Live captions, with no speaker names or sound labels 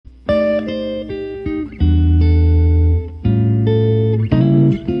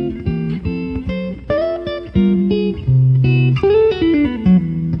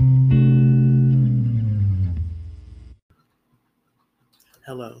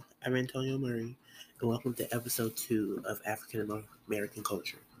I'm Antonio Murray, and welcome to episode 2 of African American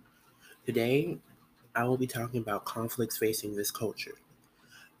Culture. Today, I will be talking about conflicts facing this culture.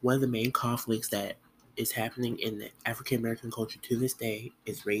 One of the main conflicts that is happening in the African American culture to this day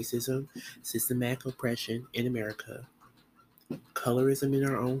is racism, systematic oppression in America, colorism in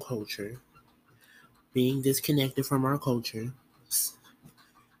our own culture, being disconnected from our culture,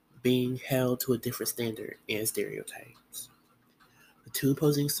 being held to a different standard, and stereotypes. The two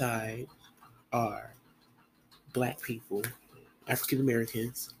opposing sides are Black people, African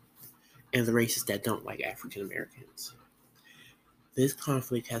Americans, and the races that don't like African Americans. This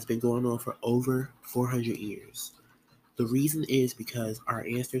conflict has been going on for over 400 years. The reason is because our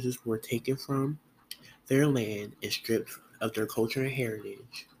ancestors were taken from their land and stripped of their culture and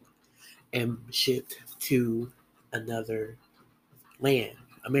heritage and shipped to another land,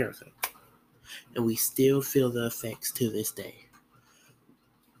 America. And we still feel the effects to this day.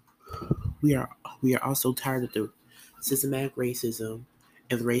 We are we are also tired of the systematic racism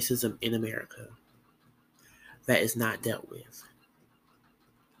and racism in America that is not dealt with.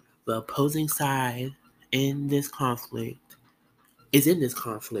 The opposing side in this conflict is in this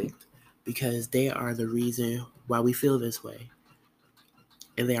conflict because they are the reason why we feel this way,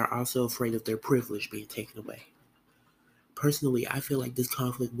 and they are also afraid of their privilege being taken away. Personally, I feel like this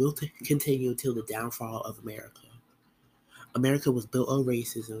conflict will continue until the downfall of America. America was built on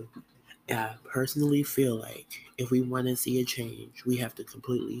racism, and I personally feel like if we want to see a change, we have to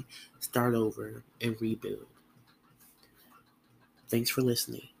completely start over and rebuild. Thanks for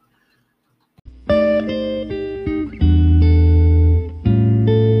listening.